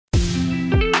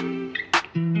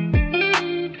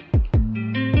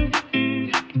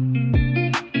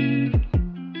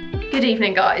Good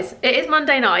evening, guys. It is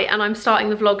Monday night and I'm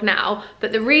starting the vlog now,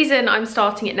 but the reason I'm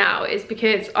starting it now is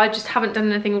because I just haven't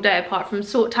done anything all day apart from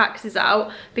sort taxes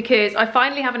out, because I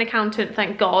finally have an accountant,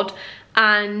 thank God,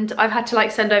 and I've had to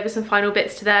like send over some final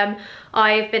bits to them.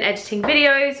 I've been editing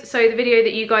videos, so the video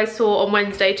that you guys saw on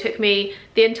Wednesday took me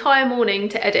the entire morning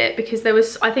to edit because there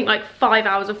was, I think, like 5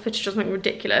 hours of footage or something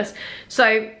ridiculous.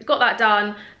 So got that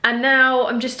done, and now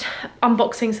I'm just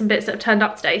unboxing some bits that have turned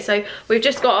up today. So we've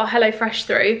just got our HelloFresh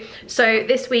through. So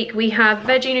this week we have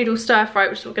veggie noodle stir fry,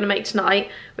 which is what we're gonna make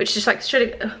tonight, which is just like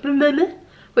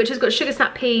which has got sugar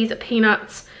snap peas,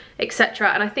 peanuts, etc.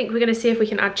 And I think we're going to see if we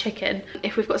can add chicken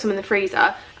if we've got some in the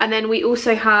freezer. And then we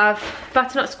also have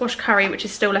butternut squash curry, which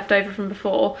is still left over from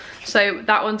before, so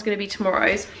that one's going to be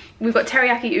tomorrow's. We've got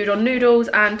teriyaki udon noodles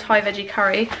and Thai veggie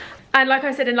curry. And like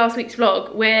I said in last week's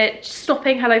vlog, we're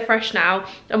stopping HelloFresh now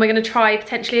and we're going to try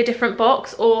potentially a different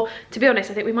box, or to be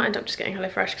honest I think we might end up just getting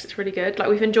HelloFresh because it's really good. Like,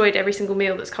 we've enjoyed every single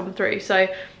meal that's come through, so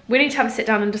we need to have a sit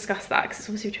down and discuss that because it's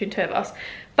obviously between two of us.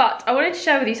 But I wanted to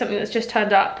share with you something that's just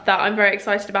turned up that I'm very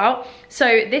excited about. So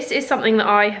this is something that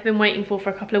I have been waiting for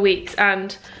a couple of weeks,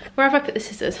 and where have I put the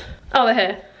scissors? Oh, they're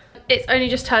here. It's only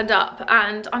just turned up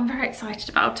and I'm very excited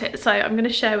about it, so I'm going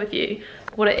to share with you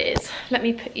what it is. Let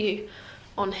me put you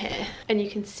on here and you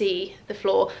can see the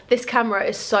floor. This camera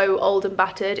is so old and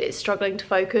battered, it's struggling to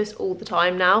focus all the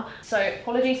time now. So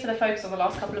apologies for the focus on the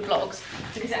last couple of vlogs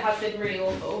because it has been really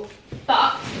awful.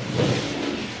 But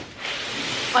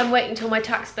I'm waiting till my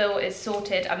tax bill is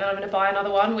sorted and then I'm going to buy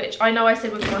another one, which I know I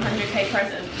said was a 100k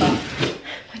present, but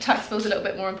my tax bill's a little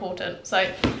bit more important, so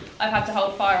I've had to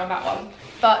hold fire on that one.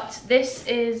 But this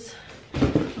is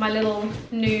my little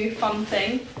new fun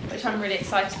thing, which I'm really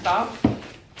excited about.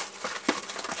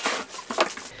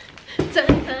 Dun,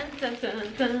 dun, dun,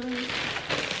 dun, dun.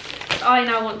 I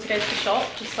now want to go to the shop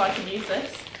just so I can use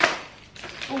this.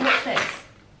 Oh, what's this?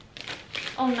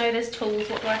 Oh no, there's tools.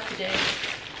 What do I have to do?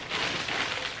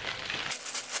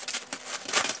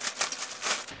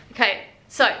 Okay,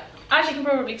 so as you can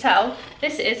probably tell,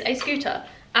 this is a scooter,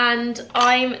 and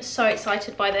I'm so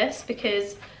excited by this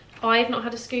because I've not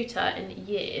had a scooter in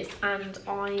years and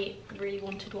I really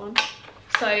wanted one.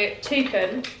 So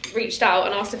Toucan reached out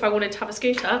and asked if I wanted to have a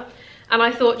scooter. And I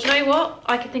thought, do you know what?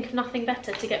 I could think of nothing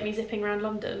better to get me zipping around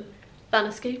London than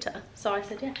a scooter. So I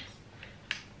said yes.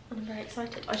 And I'm very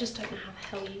excited. I just don't know how the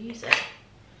hell you use it.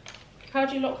 How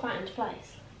do you lock that into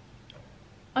place?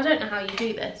 I don't know how you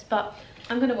do this, but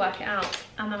I'm going to work it out.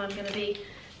 And then I'm going to be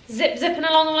zipping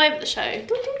along all over the show.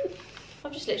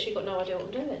 I've just literally got no idea what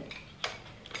I'm doing.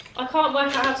 I can't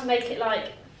work out how to make it,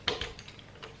 like,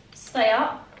 stay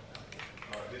up.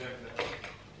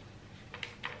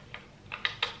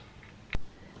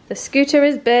 The scooter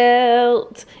is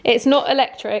built. It's not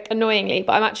electric, annoyingly,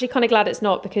 but I'm actually kind of glad it's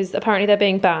not because apparently they're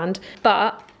being banned.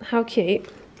 But how cute.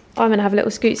 I'm gonna have a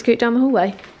little scoot down the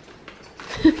hallway.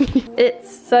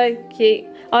 It's so cute.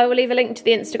 I will leave a link to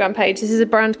the Instagram page. This is a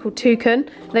brand called Toucan.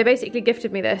 They basically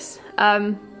gifted me this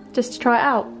just to try it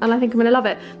out, and I think I'm gonna love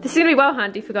it. This is gonna be well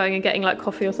handy for going and getting like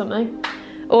coffee or something.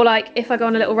 Or like if I go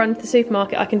on a little run to the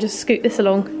supermarket, I can just scoot this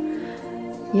along.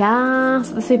 Yeah,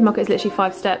 so the supermarket is literally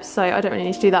 5 steps, so I don't really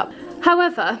need to do that.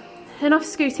 However, enough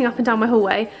scooting up and down my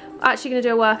hallway. I'm actually going to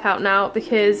do a workout now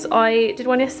because I did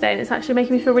one yesterday and it's actually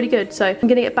making me feel really good. So I'm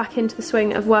going to get back into the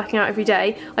swing of working out every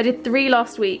day. I did 3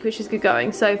 last week, which is good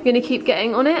going. So I'm going to keep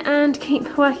getting on it and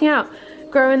keep working out.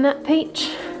 Growing that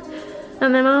peach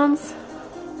and them arms.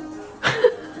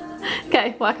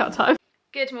 Okay, workout time.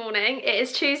 Good morning. It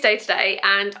is Tuesday today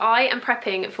and I am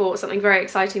prepping for something very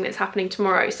exciting that's happening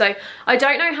tomorrow. So I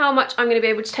don't know how much I'm going to be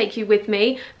able to take you with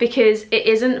me because it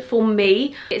isn't for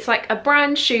me. It's like a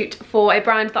brand shoot for a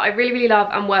brand that I really love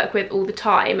and work with all the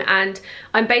time, and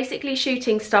I'm basically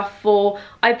shooting stuff for,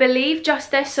 I believe,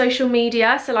 just their social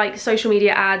media, so like social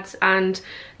media ads and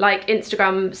like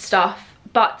Instagram stuff.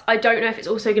 But I don't know if it's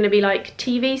also going to be like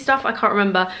TV stuff. I can't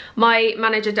remember. My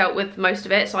manager dealt with most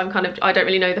of it, so I don't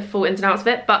really know the full ins and outs of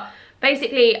it. But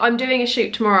basically I'm doing a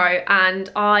shoot tomorrow and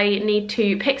I need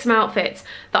to pick some outfits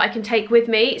that I can take with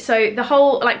me. So the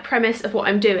whole like premise of what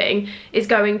I'm doing is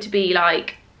going to be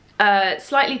like a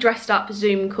slightly dressed up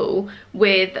Zoom call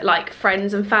with like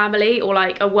friends and family, or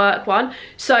like a work one.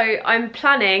 So I'm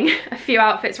planning a few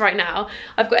outfits right now.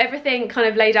 I've got everything kind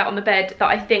of laid out on the bed that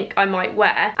I think I might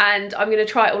wear, and I'm going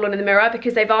to try it all on in the mirror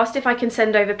because they've asked if I can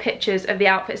send over pictures of the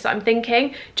outfits that I'm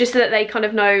thinking, just so that they kind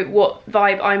of know what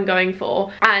vibe I'm going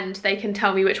for and they can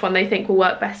tell me which one they think will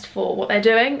work best for what they're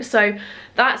doing. So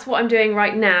that's what I'm doing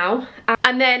right now.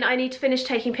 And then I need to finish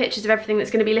taking pictures of everything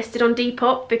that's going to be listed on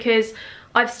Depop because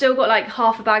I've still got like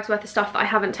half a bag's worth of stuff that I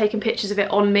haven't taken pictures of it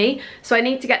on me, so I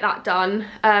need to get that done.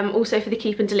 Also for the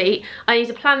keep and delete, I need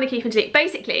to plan the keep and delete.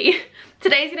 Basically,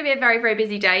 today's going to be a very, very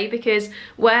busy day because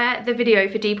where the video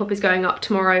for Depop is going up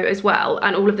tomorrow as well,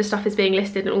 and all of the stuff is being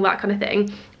listed and all that kind of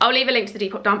thing. I'll leave a link to the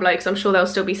Depop down below because I'm sure there'll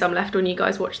still be some left when you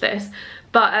guys watch this.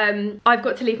 But I've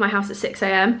got to leave my house at 6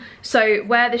 AM. So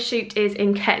where the shoot is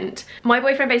in Kent, my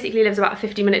boyfriend basically lives about a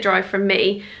 50-minute drive from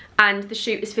me, and the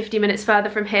shoot is 50 minutes further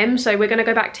from him, so we're going to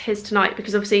go back to his tonight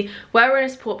because obviously where we're in a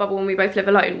support bubble and we both live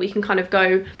alone, we can kind of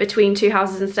go between two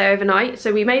houses and stay overnight.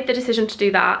 So we made the decision to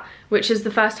do that, which is the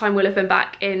first time we'll have been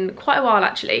back in quite a while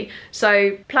actually.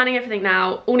 So planning everything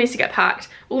now, all needs to get packed,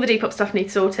 all the Depop stuff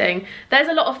needs sorting. There's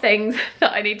a lot of things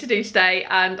that I need to do today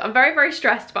and I'm very, very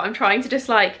stressed, but I'm trying to just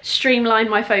like streamline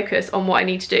my focus on what I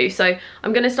need to do. So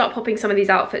I'm going to start popping some of these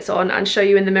outfits on and show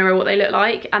you in the mirror what they look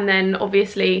like, and then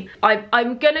obviously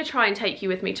I'm going to try and take you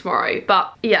with me tomorrow,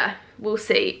 but yeah, we'll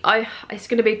see. It's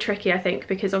going to be tricky I think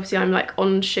because obviously I'm like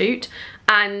on shoot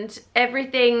and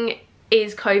everything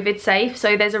is COVID safe,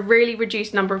 so there's a really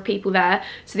reduced number of people there.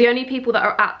 So the only people that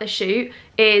are at the shoot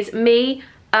is me,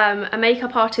 a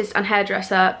makeup artist and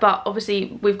hairdresser, but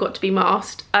obviously we've got to be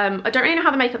masked. I don't really know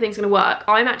how the makeup thing's going to work.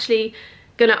 I'm actually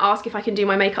going to ask if I can do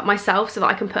my makeup myself so that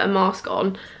I can put a mask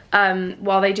on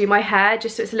while they do my hair,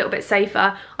 just so it's a little bit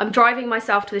safer. I'm driving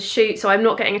myself to the shoot, so I'm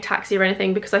not getting a taxi or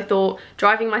anything because I thought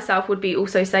driving myself would be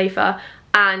also safer.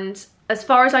 And as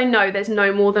far as I know, there's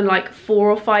no more than like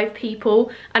 4 or 5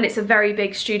 people, and it's a very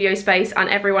big studio space and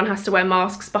everyone has to wear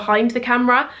masks behind the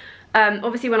camera.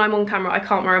 Obviously when I'm on camera I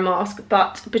can't wear a mask,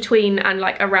 but between and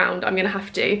like around I'm gonna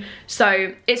have to.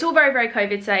 So it's all very, very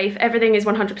COVID safe. Everything is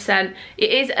 100%. It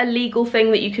is a legal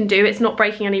thing that you can do. It's not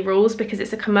breaking any rules because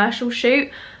it's a commercial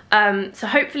shoot. So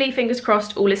hopefully, fingers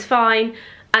crossed, all is fine.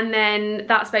 And then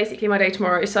that's basically my day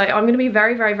tomorrow. So I'm gonna be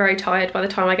very, very, very tired by the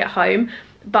time I get home.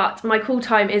 But my call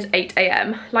time is 8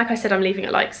 AM. Like I said, I'm leaving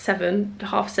at like 7,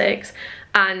 half 6.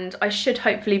 And I should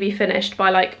hopefully be finished by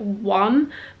like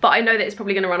 1, but I know that it's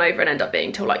probably going to run over and end up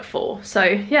being till like 4. So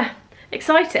yeah,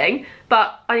 exciting,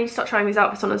 but I need to start trying these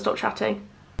outfits on and stop chatting.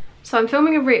 So I'm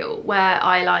filming a reel where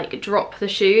I like drop the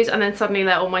shoes and then suddenly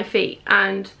they're on my feet,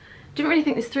 and didn't really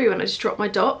think this through when I just dropped my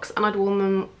Docs and I'd worn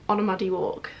them on a muddy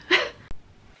walk.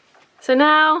 So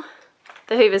now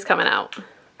the Hoover's coming out.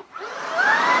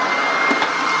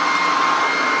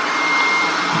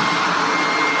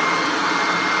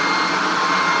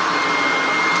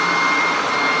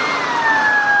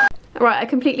 Right, I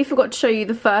completely forgot to show you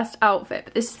the first outfit,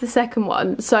 but this is the second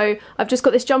one. So I've just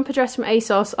got this jumper dress from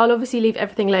ASOS. I'll obviously leave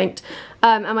everything linked,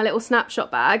 and my little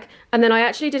Snapshot bag. And then I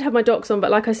actually did have my Docs on,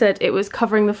 but like I said, it was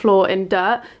covering the floor in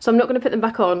dirt, so I'm not going to put them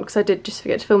back on because I did just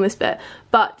forget to film this bit.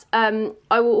 But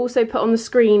I will also put on the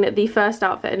screen the first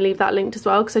outfit and leave that linked as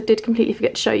well because I did completely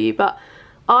forget to show you. But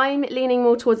I'm leaning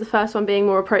more towards the first one being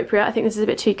more appropriate. I think this is a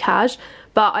bit too cash,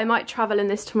 but I might travel in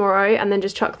this tomorrow and then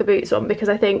just chuck the boots on because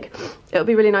I think it'll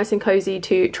be really nice and cozy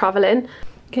to travel in.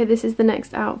 Okay, this is the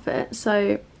next outfit.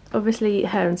 So obviously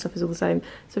hair and stuff is all the same.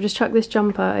 So I've just chucked this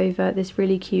jumper over this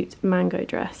really cute mango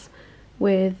dress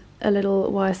with a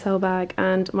little YSL bag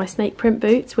and my snake print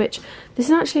boots, which this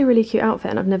is actually a really cute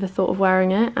outfit and I've never thought of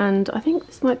wearing it. And I think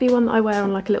this might be one that I wear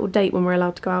on like a little date when we're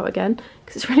allowed to go out again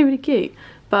because it's really, really cute.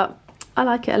 But I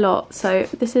like it a lot. So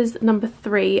this is number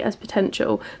 3 as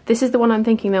potential. This is the one I'm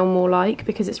thinking they'll more like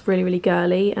because it's really, really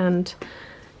girly and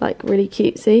like really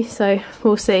cutesy. So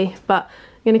we'll see, but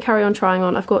I'm going to carry on trying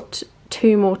on. I've got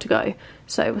 2 more to go,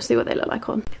 so we'll see what they look like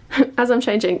on. As I'm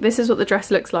changing, this is what the dress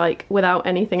looks like without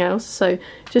anything else. So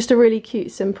just a really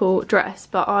cute, simple dress,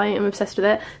 but I am obsessed with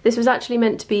it. This was actually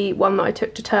meant to be one that I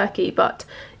took to Turkey, but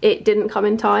it didn't come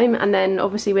in time, and then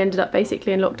obviously we ended up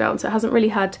basically in lockdown, so it hasn't really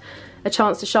had a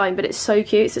chance to shine, but it's so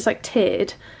cute. So it's like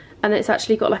tiered and it's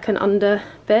actually got like an under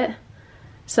bit,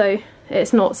 so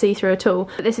it's not see-through at all.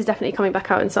 But this is definitely coming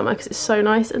back out in summer because it's so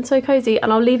nice and so cozy,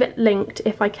 and I'll leave it linked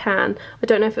if I can. I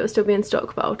don't know if it will still be in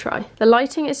stock, but I'll try. The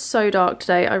lighting is so dark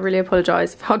today. I really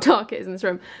apologise for how dark it is in this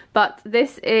room, but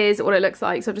this is what it looks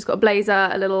like. So I've just got a blazer,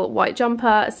 a little white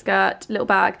jumper, a skirt, a little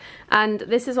bag, and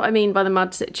this is what I mean by the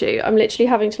mud situ. I'm literally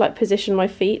having to like position my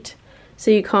feet so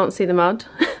you can't see the mud.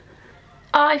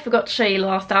 I forgot to show you the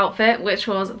last outfit, which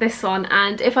was this one,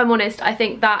 and if I'm honest, I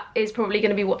think that is probably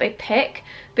going to be what they pick,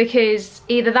 because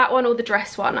either that one or the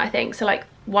dress one, I think, so like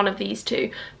one of these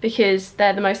two, because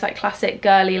they're the most like classic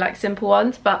girly like simple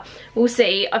ones, but we'll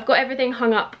see. I've got everything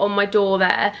hung up on my door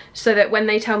there so that when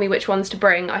they tell me which ones to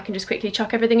bring, I can just quickly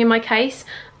chuck everything in my case,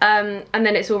 and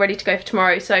then it's all ready to go for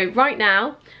tomorrow. So right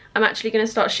now I'm actually going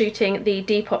to start shooting the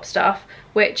Depop stuff,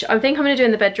 which I think I'm going to do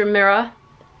in the bedroom mirror.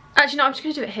 Actually no, I'm just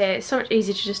going to do it here. It's so much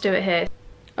easier to just do it here.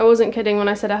 I wasn't kidding when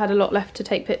I said I had a lot left to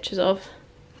take pictures of.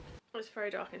 It's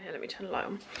very dark in here, let me turn the light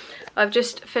on. I've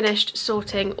just finished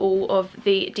sorting all of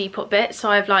the depot bits, so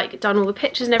I've like done all the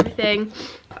pictures and everything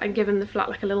and given the flat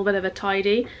like a little bit of a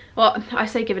tidy. Well, I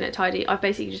say given it a tidy, I've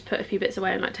basically just put a few bits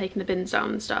away and like taken the bins down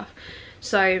and stuff.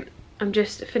 So I'm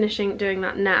just finishing doing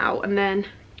that now, and then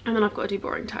I've got to do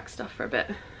boring tax stuff for a bit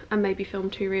and maybe film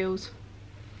 2 reels.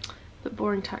 But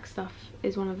boring tax stuff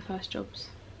is one of the first jobs.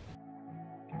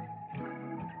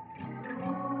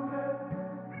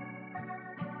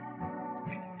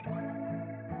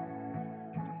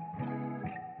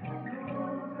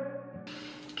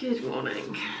 Good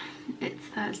morning. It's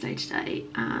Thursday today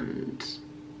and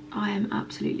I am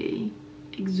absolutely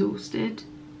exhausted.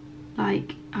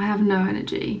 Like, I have no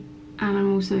energy and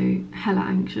I'm also hella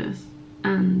anxious,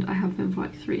 and I have been for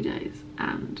like 3 days,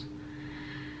 and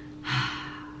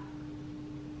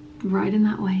riding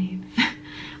that wave.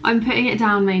 I'm putting it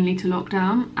down mainly to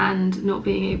lockdown and not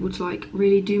being able to like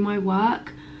really do my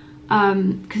work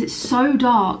because it's so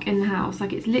dark in the house.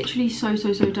 Like, it's literally so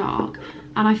dark,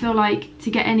 and I feel like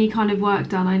to get any kind of work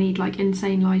done I need like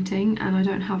insane lighting, and I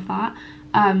don't have that.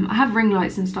 I have ring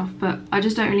lights and stuff, but I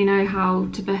just don't really know how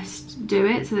to best do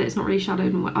it so that it's not really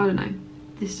shadowed and I don't know.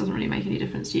 This doesn't really make any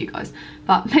difference to you guys,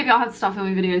 but maybe I'll have to start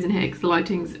filming videos in here because the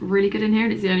lighting's really good in here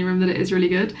and it's the only room that it is really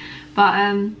good.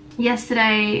 But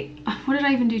yesterday, what did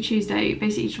I even do Tuesday?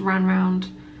 Basically just ran around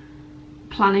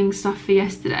planning stuff for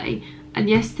yesterday. And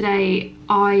yesterday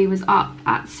I was up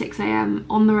at 6 AM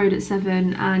on the road at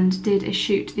 7 and did a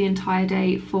shoot the entire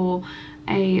day for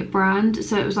a brand.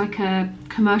 So it was like a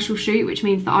commercial shoot, which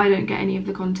means that I don't get any of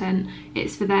the content,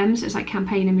 it's for them. So it's like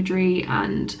campaign imagery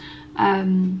and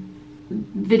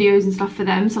videos and stuff for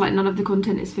them, so like none of the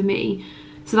content is for me.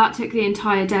 So that took the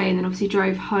entire day, and then obviously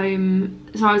drove home.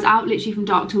 So I was out literally from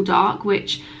dark till dark,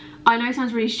 which I know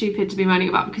sounds really stupid to be moaning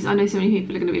about because I know so many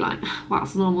people are going to be like, wow,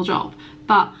 that's a normal job.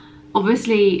 But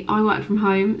obviously I work from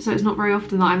home, so it's not very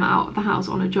often that I'm out of the house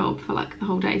on a job for like the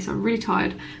whole day, so I'm really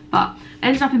tired. But I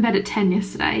ended up in bed at 10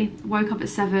 yesterday, woke up at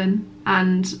 7,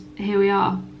 and here we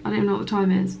are. I don't even know what the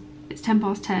time is. It's 10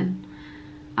 past 10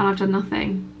 and I've done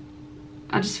nothing.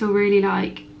 I just feel really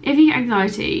like, if you get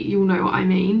anxiety, you'll know what I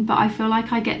mean, but I feel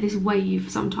like I get this wave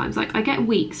sometimes. Like, I get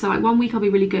weeks, so like 1 week I'll be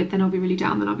really good, then I'll be really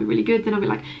down, then I'll be really good, then I'll be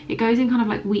like, it goes in kind of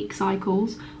like week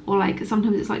cycles, or like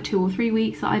sometimes it's like 2 or 3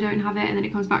 weeks that I don't have it and then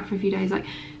it comes back for a few days, like,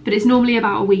 but it's normally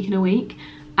about a week and a week.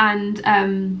 And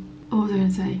what was I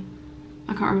gonna say?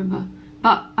 I can't remember.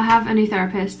 But I have a new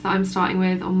therapist that I'm starting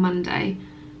with on Monday,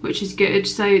 which is good.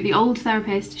 So the old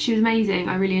therapist, she was amazing,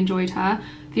 I really enjoyed her.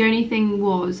 The only thing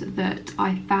was that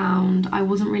I found I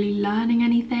wasn't really learning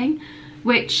anything,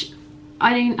 which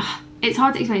I didn't, it's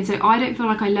hard to explain. So I don't feel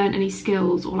like I learned any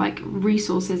skills or like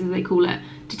resources, as they call it,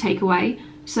 to take away.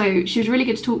 So she was really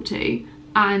good to talk to,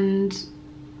 and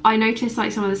I noticed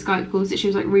like some of the Skype calls that she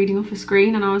was like reading off a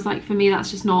screen, and I was like, for me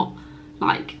that's just not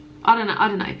like, I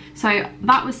don't know. So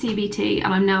that was CBT,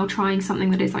 and I'm now trying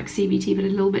something that is like CBT but a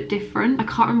little bit different. I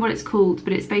can't remember what it's called,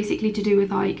 but it's basically to do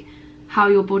with like how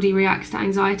your body reacts to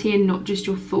anxiety and not just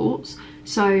your thoughts.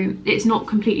 So it's not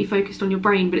completely focused on your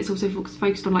brain, but it's also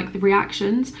focused on like the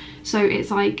reactions. So it's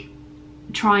like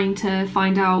trying to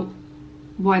find out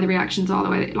why the reactions are the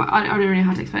way that, like, I don't really know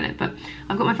how to explain it, but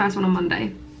I've got my first one on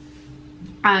Monday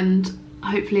and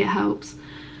hopefully it helps.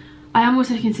 I am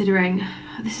also considering,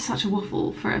 this is such a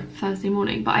waffle for a Thursday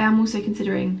morning, but I am also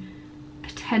considering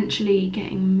potentially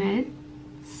getting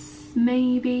meds,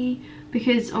 maybe,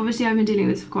 because obviously I've been dealing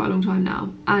with this for quite a long time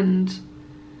now, and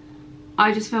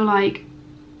I just feel like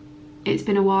it's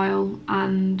been a while,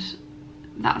 and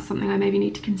that's something I maybe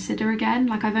need to consider again.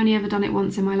 Like, I've only ever done it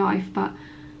once in my life, but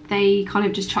they kind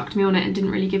of just chucked me on it and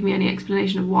didn't really give me any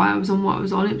explanation of why I was on what I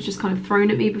was on. It was just kind of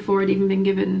thrown at me before I'd even been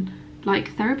given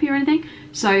like therapy or anything.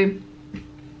 So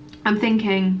I'm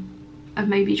thinking of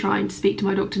maybe trying to speak to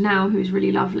my doctor now, who's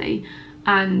really lovely,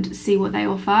 and see what they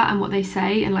offer and what they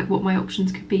say and like what my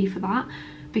options could be for that,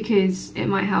 because it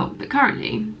might help. But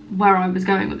currently, where I was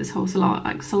going with this whole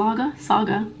saga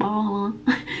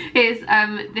is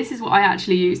this is what I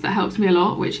actually use that helps me a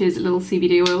lot, which is little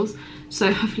CBD oils. So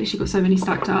I've literally got so many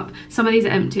stacked up. Some of these are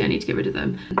empty, I need to get rid of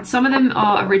them. Some of them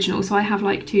are original, so I have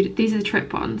like 2, these are the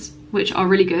Trip ones, which are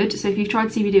really good. So if you've tried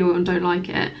CBD oil and don't like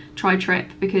it, try Trip,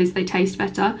 because they taste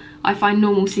better. I find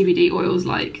normal CBD oils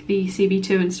like the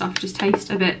CB2 and stuff just taste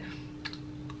a bit,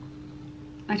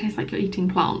 they taste like you're eating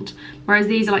plant. Whereas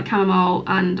these are like chamomile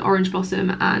and orange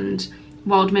blossom and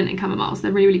wild mint and chamomile, so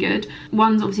they're really good.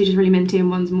 One's obviously just really minty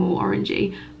and one's more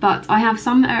orangey, but I have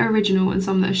some that are original and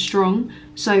some that are strong.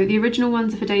 So the original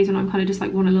ones are for days when I'm kind of just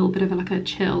like want a little bit of like a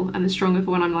chill, and the stronger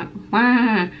for when I'm like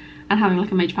wah. and having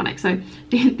like a major panic. So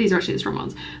these are actually the strong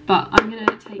ones, but I'm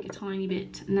gonna take a tiny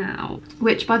bit now,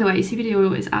 which by the way, CBD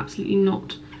oil is absolutely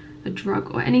not a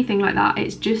drug or anything like that.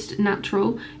 It's just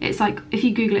natural. It's like, if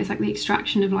you Google it, it's like the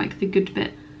extraction of like the good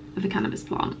bit of the cannabis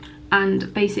plant,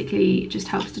 and basically just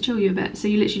helps to chill you a bit. So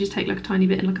you literally just take like a tiny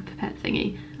bit in like a pipette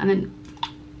thingy, and then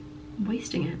I'm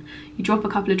wasting it. You drop a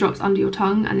couple of drops under your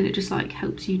tongue, and then it just like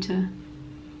helps you to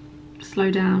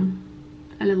slow down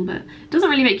a little bit. It doesn't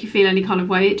really make you feel any kind of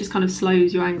way, it just kind of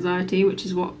slows your anxiety, which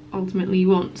is what ultimately you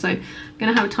want. So I'm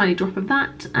gonna have a tiny drop of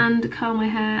that and curl my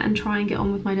hair and try and get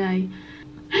on with my day.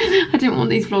 I didn't want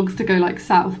these vlogs to go like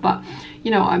south, but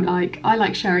you know what I'm like. I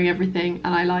like sharing everything,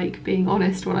 and I like being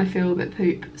honest when I feel a bit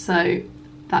poop. So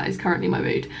that is currently my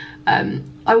mood.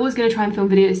 I was going to try and film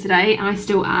videos today, and I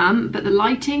still am, but the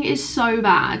lighting is so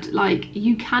bad. Like,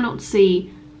 you cannot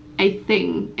see a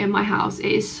thing in my house.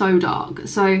 It is so dark.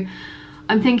 So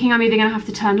I'm thinking I'm either going to have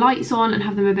to turn lights on and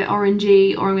have them a bit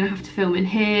orangey, or I'm going to have to film in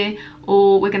here,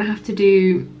 or we're going to have to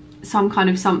do some kind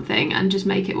of something and just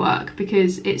make it work,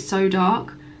 because it's so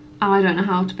dark. And I don't know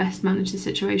how to best manage the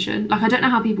situation. Like, I don't know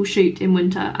how people shoot in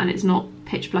winter and it's not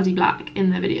pitch bloody black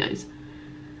in their videos.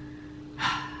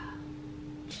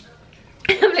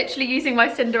 I'm literally using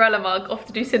my Cinderella mug off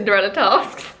to do Cinderella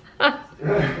tasks.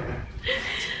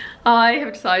 I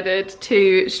have decided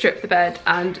to strip the bed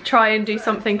and try and do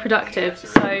something productive.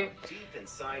 So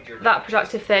that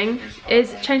productive thing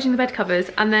is changing the bed covers,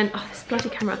 and then, oh, this bloody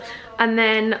camera. And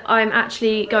then I'm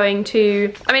actually going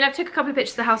to, I mean, I took a couple of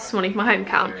pictures of the house this morning for my home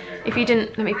account. If you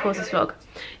didn't, let me pause this vlog.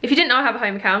 If you didn't know I have a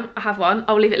home account, I have one.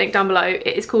 I'll leave it linked down below. It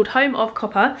is called Home of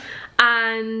Copper,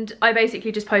 and I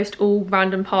basically just post all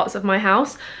random parts of my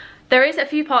house. There is a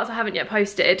few parts I haven't yet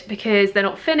posted because they're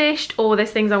not finished, or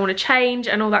there's things I want to change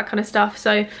and all that kind of stuff.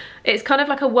 So it's kind of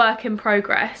like a work in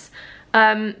progress.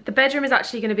 The bedroom is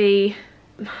actually going to be,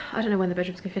 I don't know when the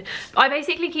bedroom's gonna fit. I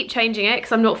basically keep changing it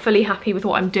because I'm not fully happy with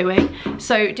what I'm doing.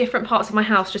 So different parts of my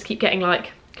house just keep getting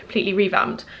like completely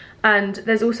revamped. And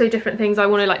there's also different things I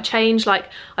want to like change. Like,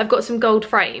 I've got some gold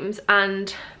frames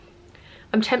and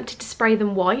I'm tempted to spray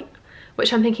them white,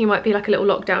 which I'm thinking might be like a little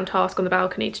lockdown task on the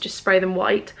balcony, to just spray them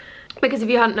white. Because if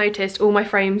you hadn't noticed, all my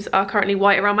frames are currently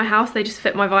white around my house. They just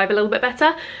fit my vibe a little bit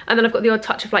better. And then I've got the odd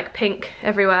touch of like pink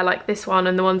everywhere, like this one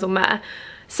and the ones on there.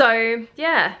 So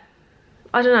yeah,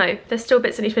 I don't know, there's still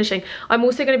bits that need finishing. I'm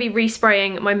also going to be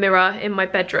respraying my mirror in my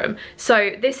bedroom.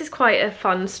 So this is quite a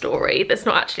fun story. That's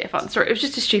not actually a fun story, it was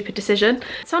just a stupid decision.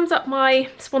 It sums up my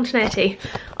spontaneity.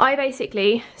 I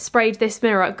basically sprayed this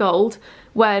mirror gold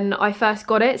when I first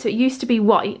got it. So it used to be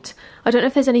white. I don't know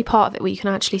if there's any part of it where you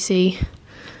can actually see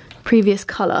previous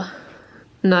colour.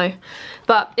 No,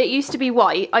 but it used to be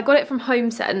white. I got it from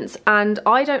HomeSense and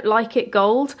I don't like it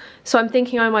gold, so I'm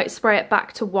thinking I might spray it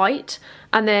back to white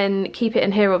and then keep it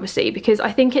in here, obviously, because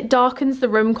I think it darkens the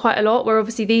room quite a lot, where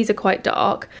obviously these are quite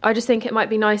dark. I just think it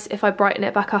might be nice if I brighten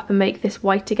it back up and make this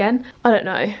white again. I don't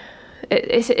know.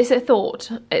 It's a thought.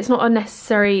 It's not a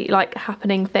necessary like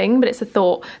happening thing, but it's a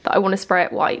thought that I want to spray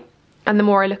it white. And the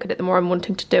more I look at it, the more I'm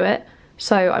wanting to do it.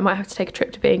 So I might have to take a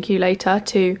trip to B&Q later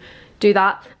to do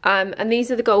that. And these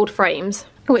are the gold frames,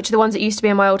 which are the ones that used to be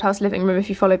in my old house living room if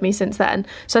you followed me since then.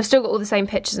 So I've still got all the same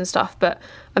pictures and stuff, but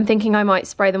I'm thinking I might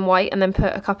spray them white and then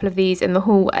put a couple of these in the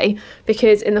hallway,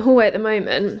 because in the hallway at the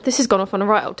moment, this has gone off on a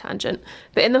right old tangent,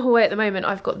 but in the hallway at the moment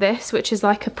I've got this, which is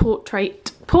like a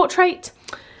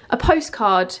a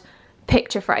postcard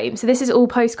picture frame. So this is all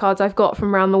postcards I've got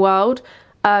from around the world.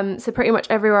 So pretty much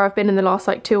everywhere I've been in the last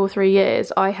like 2 or 3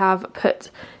 years, I have put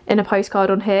in a postcard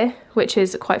on here, which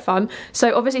is quite fun.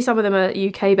 So obviously some of them are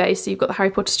UK based, so you've got the Harry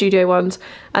Potter studio ones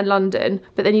and London,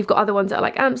 but then you've got other ones that are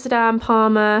like Amsterdam,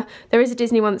 Parma. There is a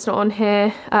Disney one that's not on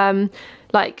here,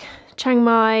 like Chiang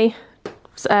Mai,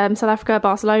 South Africa,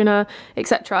 Barcelona,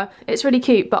 etc. It's really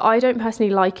cute, but I don't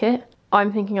personally like it.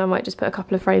 I'm thinking I might just put a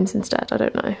couple of frames instead. I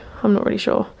don't know, I'm not really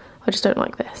sure. I just don't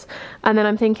like this. And then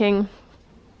I'm thinking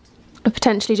of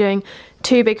potentially doing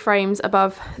 2 big frames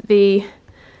above the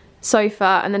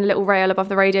sofa and then a little rail above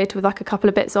the radiator with like a couple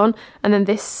of bits on, and then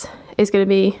this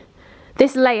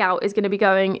layout is going to be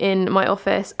going in my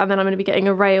office, and then I'm going to be getting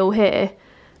a rail here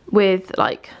with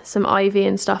like some ivy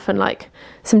and stuff and like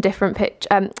some different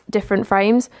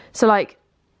frames. So like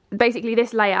basically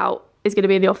this layout is going to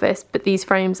be in the office, but these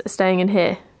frames are staying in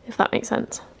here, if that makes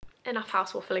sense. Enough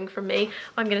house waffling from me.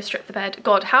 I'm going to strip the bed.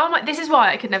 God, how am I? This is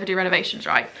why I could never do renovations,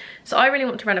 right? So I really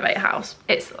want to renovate a house.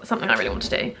 It's something I really want to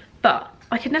do, but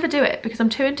I could never do it because I'm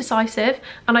too indecisive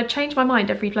and I change my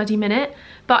mind every bloody minute.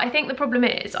 But I think the problem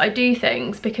is I do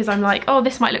things because I'm like, oh,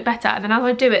 this might look better, and then as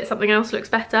I do it, something else looks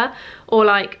better. Or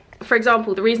like For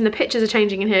example, the reason the pictures are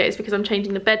changing in here is because I'm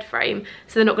changing the bed frame,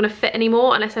 so they're not going to fit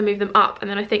anymore unless I move them up, and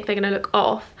then I think they're going to look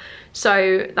off,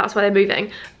 so that's why they're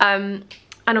moving.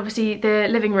 And obviously the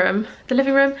living room,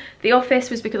 the office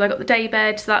was because I got the day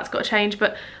bed, so that's got to change.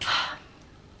 But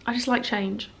I just like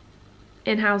change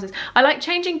in houses. I like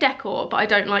changing decor, but I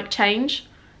don't like change.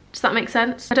 Does that make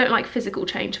sense? I don't like physical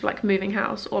change of like moving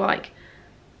house or like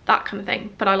that kind of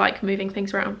thing, but I like moving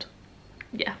things around.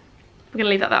 Yeah, we're gonna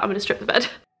leave that there. I'm gonna strip the bed.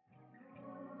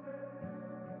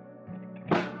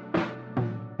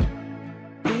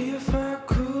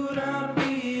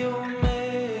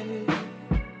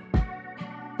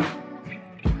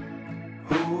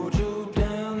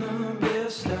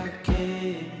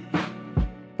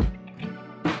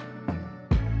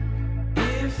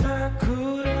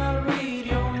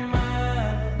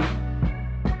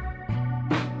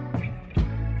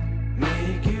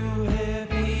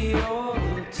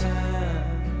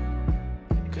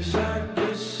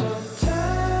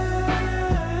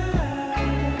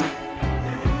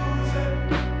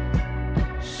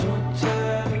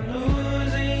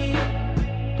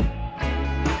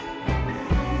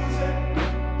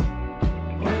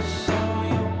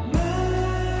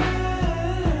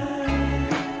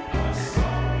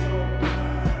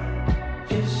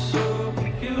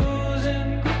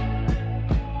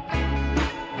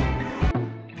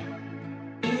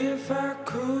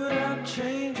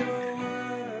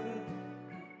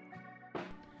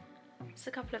 It's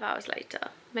a couple of hours later,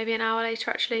 maybe an hour later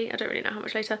actually, I don't really know how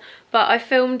much later, but I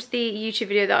filmed the YouTube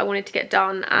video that I wanted to get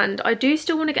done, and I do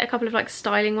still want to get a couple of like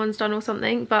styling ones done or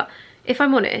something, but if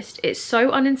I'm honest, it's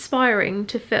so uninspiring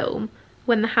to film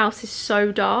when the house is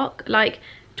so dark. Like,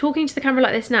 talking to the camera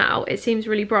like this now, it seems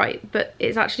really bright, but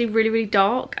it's actually really, really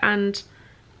dark and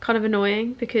kind of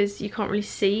annoying because you can't really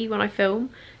see when I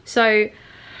film. So I'm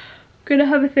gonna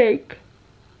have a think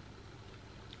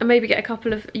and maybe get a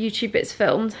couple of YouTube bits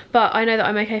filmed, but I know that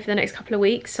I'm okay for the next couple of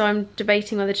weeks, so I'm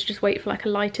debating whether to just wait for like a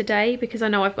lighter day, because I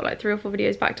know I've got like 3 or 4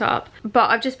 videos backed up.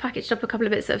 But I've just packaged up a couple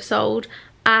of bits that have sold,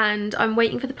 and I'm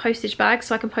waiting for the postage bags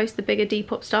so I can post the bigger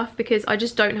Depop stuff, because I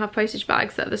just don't have postage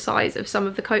bags that are the size of some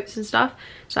of the coats and stuff,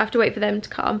 so I have to wait for them to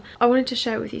come. I wanted to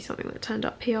share with you something that turned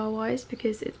up PR wise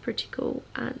because it's pretty cool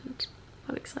and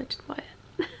I'm excited by it.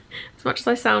 As much as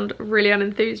I sound really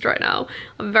unenthused right now,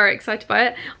 I'm very excited by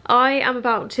it. I am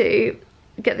about to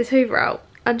get this Hoover out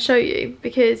and show you,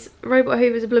 because robot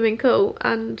Hoovers are blooming cool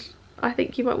and I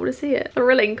think you might want to see it.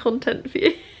 Thrilling content for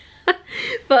you.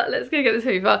 But let's go get this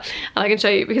Hoover and I can show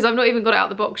you, because I've not even got it out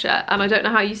the box yet and I don't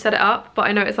know how you set it up, but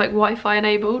I know it's like Wi-Fi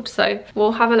enabled, so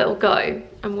we'll have a little go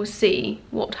and we'll see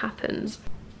what happens.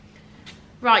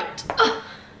 Right,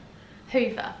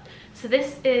 Hoover. So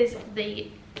this is the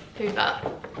Hoover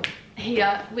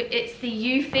here. It's the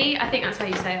Eufy, I think that's how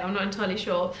you say it, I'm not entirely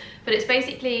sure, but it's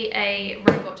basically a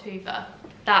robot Hoover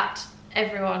that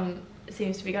everyone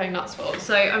seems to be going nuts for.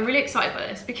 So I'm really excited by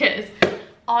this because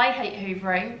I hate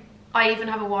hoovering. I even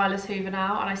have a wireless Hoover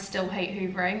now and I still hate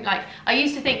hoovering. Like, I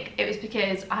used to think it was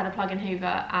because I had a plug-in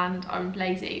Hoover and I'm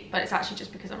lazy, but it's actually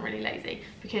just because I'm really lazy,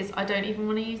 because I don't even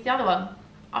want to use the other one.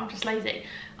 I'm just lazy.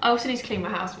 I also need to clean my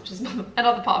house, which is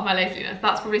another part of my laziness.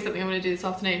 That's probably something I'm going to do this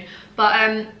afternoon.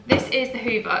 But this is the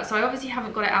Hoover. So I obviously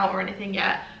haven't got it out or anything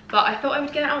yet, but I thought I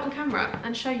would get it out on camera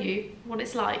and show you what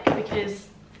it's like, because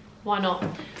why not?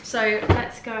 So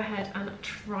let's go ahead and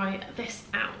try this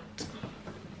out.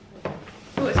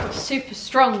 Oh, it's got super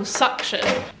strong suction.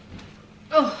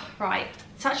 Oh, right.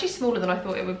 It's actually smaller than I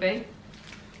thought it would be.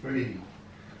 Really?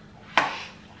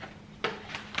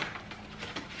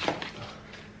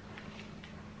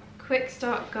 Quick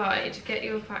start guide. Get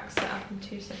your vac set up in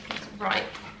 2 seconds. Right.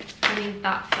 I need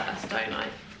that first, don't I?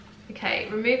 Okay.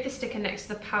 Remove the sticker next to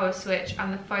the power switch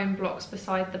and the foam blocks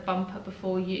beside the bumper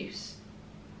before use.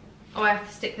 Oh, I have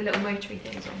to stick the little motory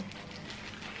things on.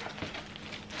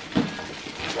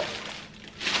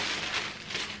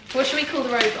 What should we call the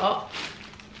robot?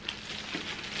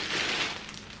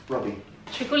 Robbie.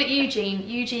 Should we call it Eugene?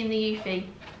 Eugene the Eufy.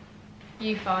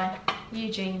 Eufy.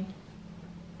 Eugene.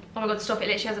 Oh my god, stop, it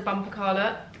literally has a bumper car,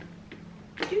 look.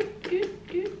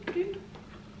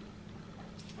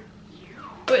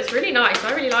 Oh, it's really nice,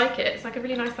 I really like it. It's like a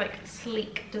really nice, like,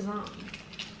 sleek design.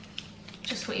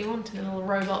 Just what you want in a little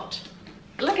robot.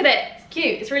 Look at it, it's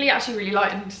cute. It's really, actually really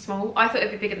light and small. I thought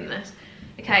it'd be bigger than this.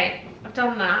 Okay, I've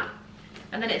done that.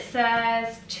 And then it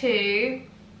says to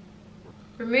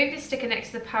remove the sticker next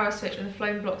to the power switch and the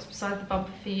foam blocks beside the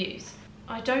bumper for use.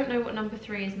 I don't know what number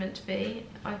 3 is meant to be.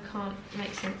 I can't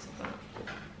make sense of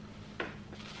that.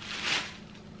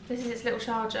 This is its little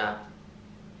charger,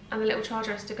 and the little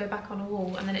charger has to go back on a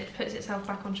wall and then it puts itself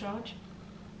back on charge.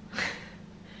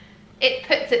 It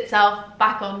puts gets itself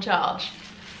back on charge.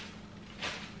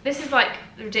 This is like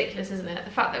ridiculous, isn't it?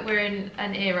 The fact that we're in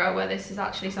an era where this is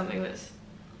actually something that's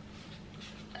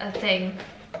a thing.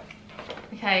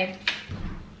 Okay.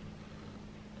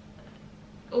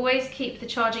 Always keep the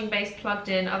charging base plugged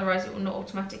in, otherwise it will not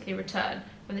automatically return.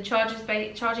 When the charging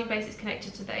base is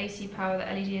connected to the AC power, the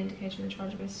LED indicator on the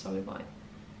charging base is solid white.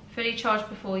 Fully charged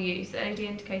before use. The LED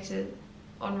indicator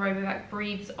on RoboVac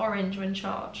breathes orange when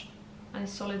charged and is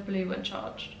solid blue when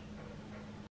charged.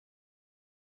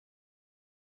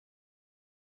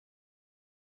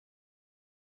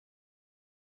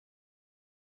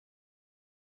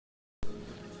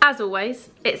 As always,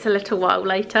 it's a little while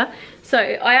later. So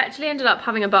I actually ended up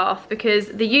having a bath because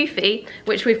the Eufy,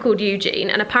 which we've called Eugene,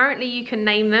 and apparently you can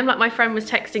name them. Like, my friend was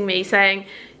texting me saying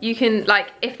you can,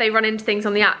 like, if they run into things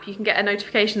on the app, you can get a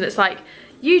notification that's like,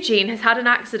 Eugene has had an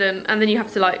accident, and then you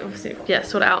have to, like, obviously, yeah,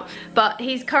 sort it out. But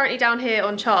he's currently down here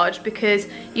on charge because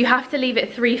you have to leave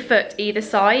it 3 foot either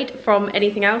side from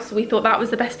anything else. We thought that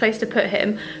was the best place to put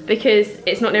him because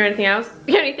it's not near anything else.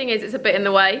 The only thing is it's a bit in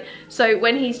the way. So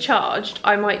when he's charged,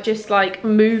 I might just like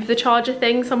move the charger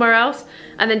thing somewhere else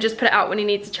and then just put it out when he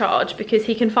needs to charge, because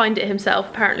he can find it himself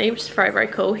apparently, which is very, very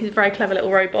cool. He's a very clever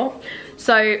little robot.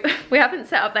 So we haven't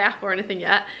set up the app or anything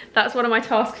yet. That's one of my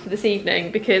tasks for this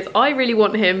evening because I really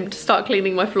want him to start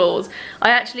cleaning my floors.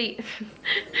 I actually,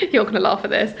 you're gonna laugh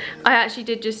at this, I actually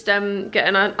did just get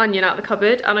an onion out of the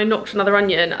cupboard and I knocked another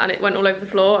onion and it went all over the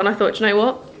floor, and I thought, you know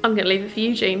what, I'm gonna leave it for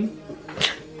Eugene.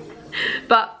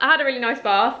 But I had a really nice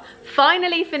bath,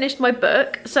 finally finished my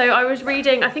book. So I was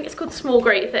reading, I think it's called Small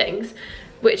Great Things,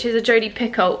 which is a Jodie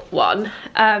Picoult one.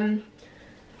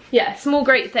 Yeah, Small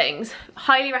Great Things,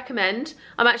 highly recommend.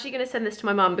 I'm actually going to send this to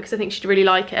my mum because I think she'd really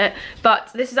like it.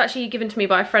 But this is actually given to me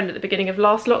by a friend at the beginning of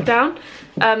last lockdown,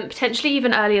 potentially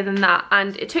even earlier than that.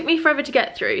 And it took me forever to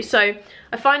get through. So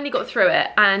I finally got through it,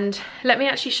 and let me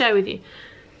actually share with you.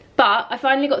 But I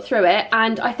finally got through it,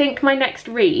 and I think my next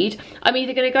read, I'm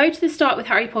either going to go to the start with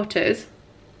Harry Potter's,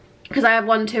 because I have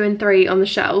 1, 2 and 3 on the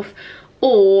shelf,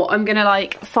 or I'm gonna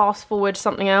like fast forward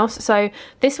something else. So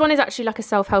this one is actually like a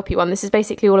self-helpy one. This is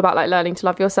basically all about like learning to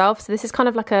love yourself. So this is kind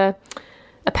of like a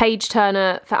page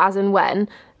turner for as and when.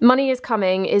 Money is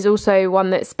Coming is also one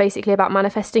that's basically about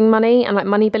manifesting money and like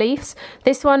money beliefs.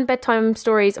 This one, Bedtime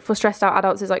Stories for Stressed Out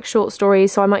Adults, is like short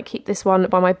stories, so I might keep this one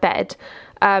by my bed.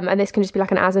 And this can just be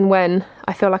like an as and when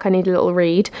I feel like I need a little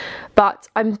read. But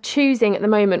I'm choosing at the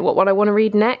moment what I want to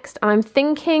read next, and I'm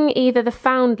thinking either The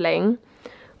Foundling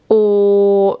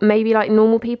or maybe like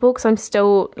Normal People, because I'm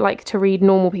still like to read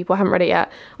Normal People. I haven't read it yet.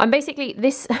 I'm basically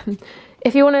this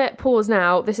if you want to pause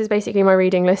now, this is basically my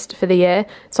reading list for the year,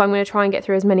 so I'm going to try and get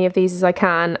through as many of these as I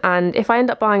can, and if I end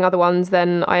up buying other ones,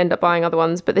 then I end up buying other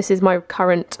ones, but this is my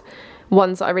current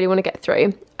ones that I really want to get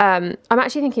through. I'm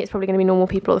actually thinking it's probably going to be Normal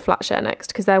People or The Flat Share next,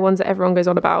 because they're ones that everyone goes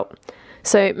on about,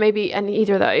 so maybe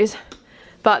either of those.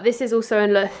 But this is also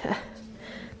in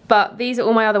but these are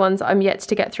all my other ones that I'm yet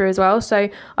to get through as well. So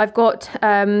I've got,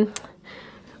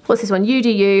 what's this one? You Do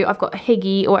You. I've got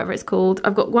Higgy, or whatever it's called.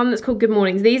 I've got one that's called Good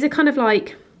Mornings. These are kind of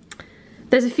like,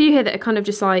 there's a few here that are kind of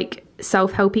just like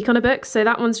self-helpy kind of books. So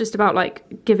that one's just about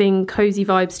like giving cozy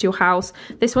vibes to your house.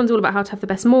 This one's all about how to have the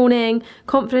best morning.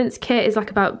 Confidence Kit is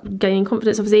like about gaining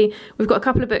confidence, obviously. We've got a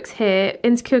couple of books here.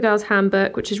 Insecure Girl's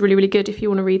Handbook, which is really, really good if you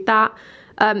want to read that.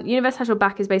 Universe Has Your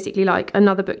Back is basically like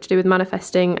another book to do with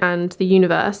manifesting and the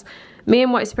universe. Me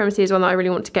and White Supremacy is one that I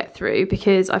really want to get through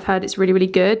because I've heard it's really, really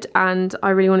good and I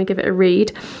really want to give it a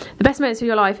read. The Best Moments of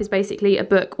Your Life is basically a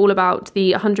book all about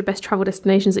the 100 best travel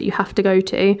destinations that you have to go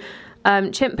to.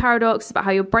 Chimp Paradox is about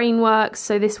how your brain works.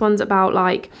 So this one's about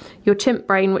like your chimp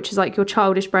brain, which is like your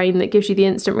childish brain that gives you the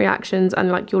instant reactions,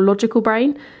 and like your logical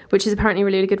brain, which is apparently a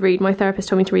really, really good read. My therapist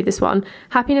told me to read this one.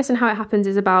 Happiness and How It Happens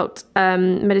is about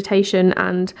meditation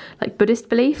and like Buddhist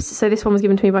beliefs. So this one was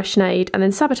given to me by Sinead. And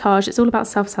then Sabotage, it's all about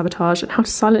self-sabotage and how to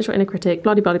silence your inner critic,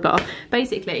 blah, blah, blah, blah.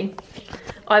 Basically,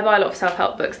 I buy a lot of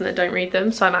self-help books and then don't read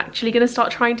them, so I'm actually going to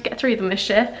start trying to get through them this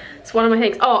year. It's one of my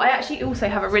things. Oh, I actually also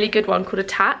have a really good one called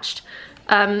Attached.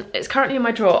 It's currently in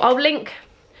my drawer. I'll link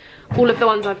all of the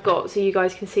ones I've got so you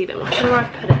guys can see them. I don't know where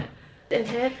I've put it. In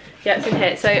here? Yeah, it's in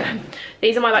here. So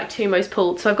these are my like 2 most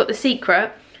pulled. So I've got The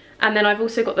Secret, and then I've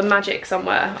also got The Magic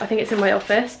somewhere. I think it's in my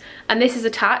office. And this is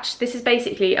Attached. This is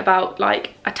basically about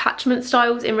like attachment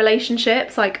styles in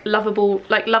relationships, like lovable,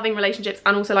 like loving relationships,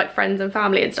 and also like friends and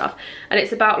family and stuff. And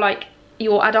it's about like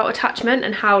your adult attachment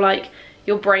and how like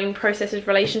your brain processes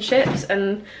relationships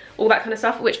and all that kind of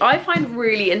stuff, which I find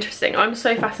really interesting. I'm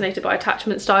so fascinated by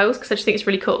attachment styles because I just think it's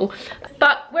really cool.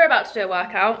 But we're about to do a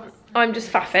workout. I'm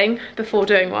just faffing before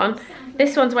doing one.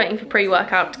 This one's waiting for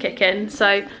pre-workout to kick in,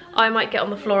 so I might get on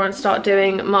the floor and start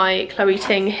doing my Chloe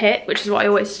Ting HIIT, which is what I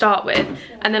always start with.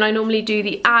 And then I normally do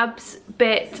the abs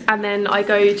bit, and then I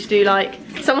go to do like,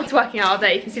 someone's working out all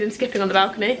day, you can see them skipping on the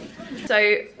balcony.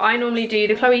 So I normally do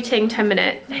the Chloe Ting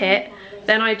 10-minute HIIT,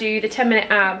 then I do the 10-minute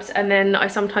abs, and then I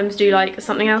sometimes do like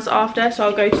something else after. So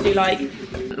I'll go to do like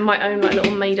my own like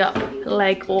little made up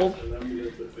leg or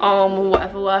arm or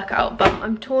whatever workout, but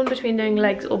I'm torn between doing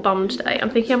legs or bum today. I'm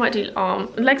thinking I might do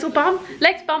legs or bum?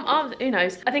 Legs, bum, arms, who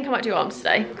knows? I think I might do arms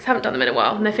today because I haven't done them in a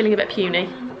while and they're feeling a bit puny.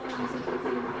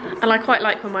 And I quite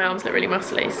like when my arms look really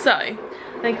muscly, so I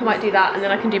think I might do that, and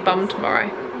then I can do bum tomorrow.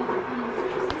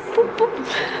 Boop,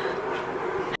 boop.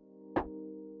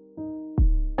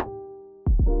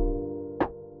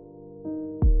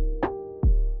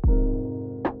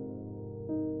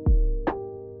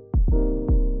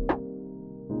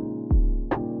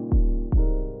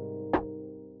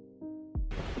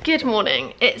 Good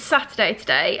morning, it's Saturday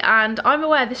today, and I'm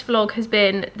aware this vlog has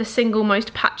been the single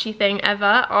most patchy thing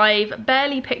ever. I've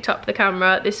barely picked up the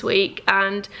camera this week,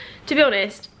 and to be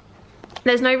honest,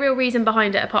 there's no real reason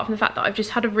behind it apart from the fact that I've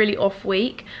just had a really off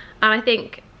week, and I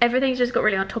think everything's just got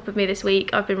really on top of me this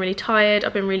week. I've been really tired,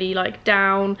 I've been really like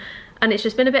down, and it's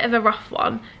just been a bit of a rough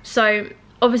one. So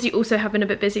obviously also have been a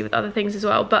bit busy with other things as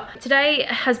well, but today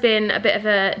has been a bit of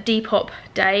a Depop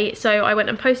day. So I went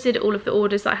and posted all of the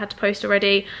orders that I had to post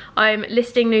already. I'm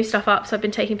listing new stuff up, so I've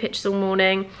been taking pictures all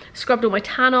morning, scrubbed all my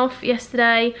tan off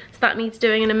yesterday, so that needs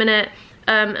doing in a minute.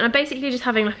 And I'm basically just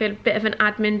having like a bit of an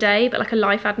admin day, but like a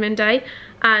life admin day,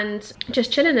 and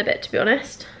just chilling a bit, to be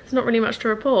honest. There's not really much to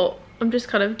report. I'm just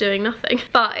kind of doing nothing,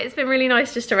 but it's been really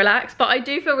nice just to relax. But I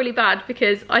do feel really bad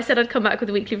because I said I'd come back with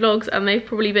the weekly vlogs and they've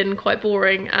probably been quite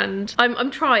boring, and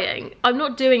I'm trying. I'm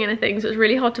not doing anything, so it's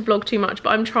really hard to vlog too much, but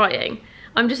I'm trying.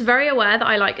 I'm just very aware that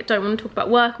I like don't want to talk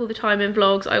about work all the time in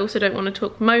vlogs. I also don't want to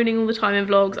talk moaning all the time in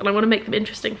vlogs, and I want to make them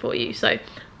interesting for you. So I'm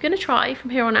gonna try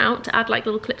from here on out to add like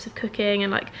little clips of cooking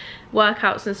and like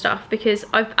workouts and stuff, because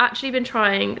I've actually been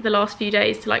trying the last few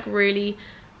days to like really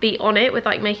be on it with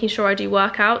like making sure I do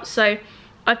workouts. So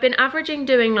I've been averaging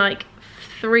doing like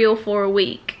 3 or 4 a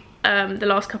week the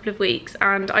last couple of weeks,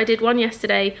 and I did one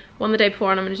yesterday, one the day before,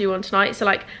 and I'm gonna do one tonight. So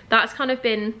like that's kind of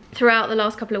been throughout the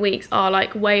last couple of weeks our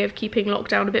like way of keeping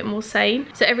lockdown a bit more sane.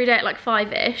 So every day at like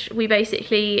 5ish we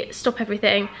basically stop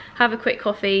everything, have a quick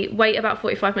coffee, wait about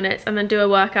 45 minutes, and then do a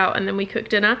workout, and then we cook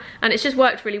dinner, and it's just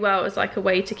worked really well as like a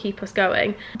way to keep us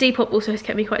going. Depop also has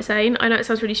kept me quite sane. I know it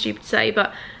sounds really stupid to say,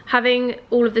 but having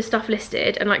all of this stuff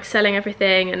listed and like selling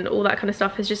everything and all that kind of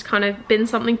stuff has just kind of been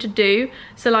something to do.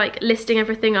 So like listing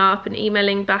everything up and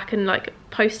emailing back and like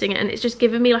posting it, and it's just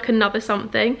given me like another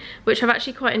something, which I've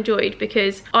actually quite enjoyed,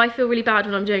 because I feel really bad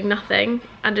when I'm doing nothing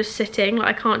and just sitting.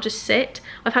 Like I can't just sit.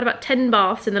 I've had about 10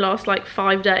 baths in the last like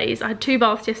 5 days. I had 2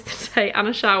 baths yesterday and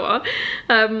a shower,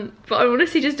 but I'm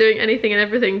honestly just doing anything and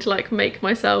everything to like make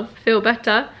myself feel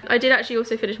better. I did actually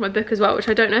also finish my book as well, which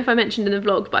I don't know if I mentioned in the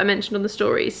vlog, but I mentioned on the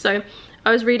stories. So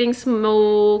I was reading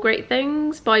Small Great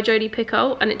Things by Jodie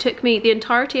Picoult, and it took me the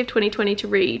entirety of 2020 to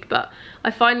read, but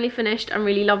I finally finished and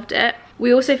really loved it.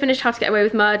 We also finished How to Get Away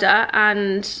with Murder,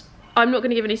 and I'm not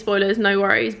going to give any spoilers, no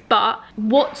worries, but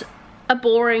what a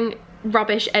boring,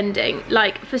 rubbish ending.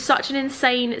 Like, for such an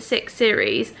insane 6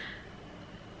 series,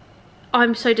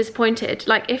 I'm so disappointed.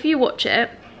 Like, if you watch it,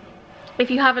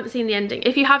 if you haven't seen the ending,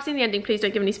 if you have seen the ending, please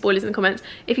don't give any spoilers in the comments.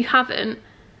 If you haven't,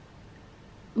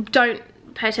 don't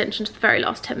pay attention to the very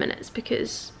last 10 minutes,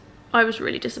 because I was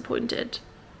really disappointed.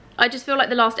 I just feel like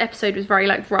the last episode was very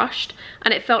like rushed,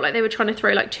 and it felt like they were trying to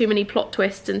throw like too many plot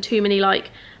twists and too many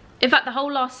like, in fact the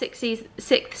whole last sixth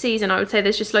season I would say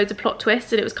there's just loads of plot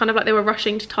twists, and it was kind of like they were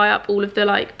rushing to tie up all of the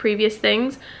like previous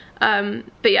things.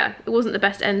 But yeah, it wasn't the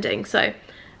best ending. So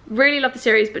really love the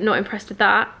series, but not impressed with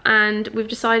that, and we've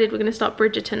decided we're going to start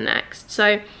Bridgerton next.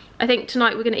 So I think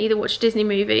tonight we're going to either watch a Disney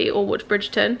movie or watch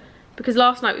Bridgerton, because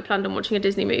last night we planned on watching a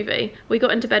Disney movie. We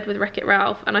got into bed with Wreck-It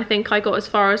Ralph, and I think I got as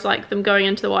far as like them going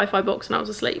into the Wi-Fi box and I was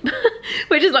asleep,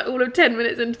 which is like all of 10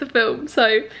 minutes into the film,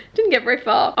 so didn't get very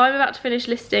far. I'm about to finish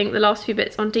listing the last few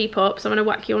bits on Depop, so I'm going to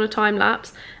whack you on a time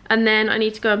lapse, and then I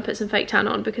need to go and put some fake tan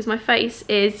on, because my face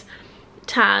is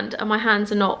tanned and my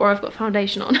hands are not, or I've got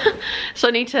foundation on. So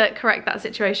I need to correct that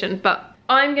situation. But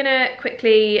I'm gonna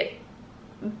quickly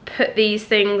put these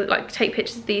things, like take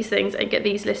pictures of these things and get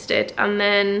these listed, and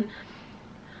then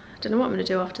I don't know what I'm gonna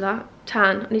do after that.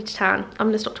 Tan, I need to tan. I'm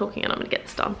gonna stop talking and I'm gonna get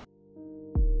this done.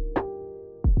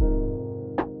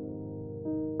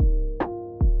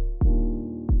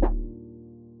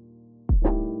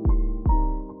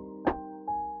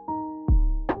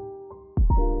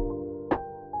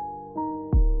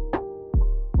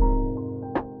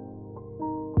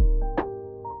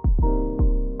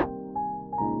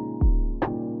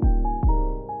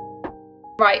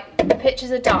 Right, the pictures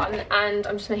are done and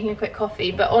I'm just making a quick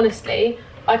coffee, but honestly,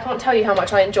 I can't tell you how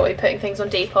much I enjoy putting things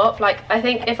on Depop. Like, I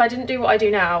think if I didn't do what I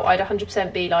do now, I'd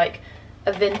 100% be like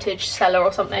a vintage seller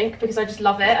or something, because I just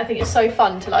love it. I think it's so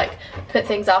fun to like put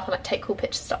things up and like take cool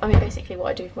pictures and stuff. I mean, basically what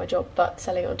I do for my job, but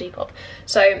selling it on Depop.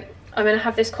 So I'm gonna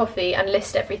have this coffee and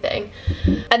list everything.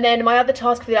 And then my other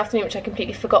task for the afternoon, which I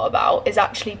completely forgot about, is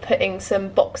actually putting some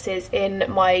boxes in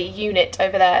my unit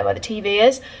over there where the TV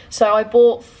is. So I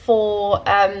bought 4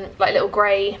 like little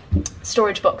grey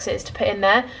storage boxes to put in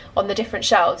there on the different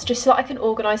shelves, just so that I can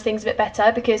organise things a bit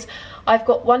better, because I've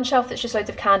got one shelf that's just loads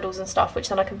of candles and stuff, which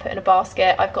then I can put in a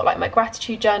basket. I've got like my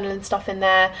gratitude journal and stuff in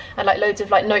there, and like loads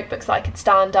of like notebooks that I could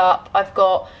stand up. I've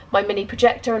got my mini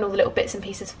projector and all the little bits and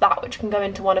pieces for that, which can go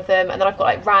into one of them, and then I've got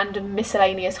like random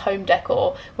miscellaneous home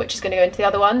decor, which is going to go into the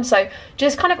other one. So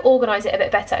just kind of organise it a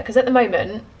bit better, because at the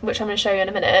moment, which I'm going to show you in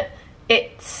a minute,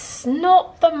 it's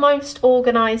not the most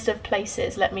organised of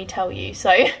places, let me tell you.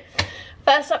 So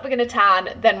first up we're going to tan,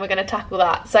 then we're going to tackle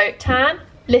that. So tan,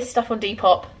 list stuff on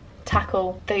Depop,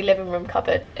 tackle the living room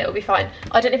cupboard. It'll be fine.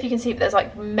 I don't know if you can see, but there's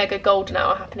like mega golden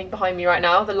hour happening behind me right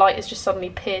now. The light is just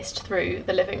suddenly pierced through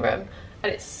the living room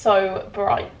and it's so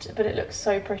bright, but it looks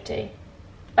so pretty.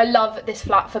 I love this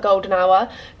flat for golden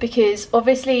hour because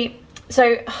obviously,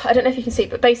 so I don't know if you can see,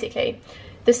 but basically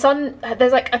the sun,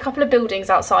 there's like a couple of buildings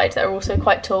outside that are also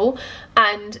quite tall,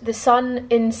 and the sun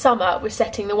in summer was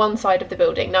setting the one side of the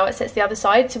building, now it sets the other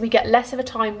side, so we get less of a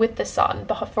time with the sun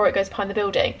before it goes behind the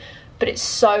building. But it's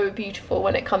so beautiful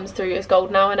when it comes through as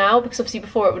golden hour now, because obviously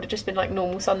before it would have just been like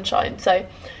normal sunshine. So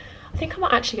I think I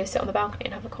might actually go sit on the balcony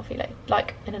and have a coffee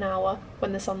like in an hour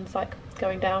when the sun's like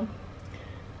going down.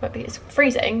 Might be, it's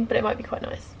freezing, but it might be quite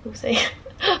nice. We'll see.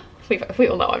 We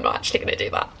all know I'm not actually going to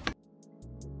do that.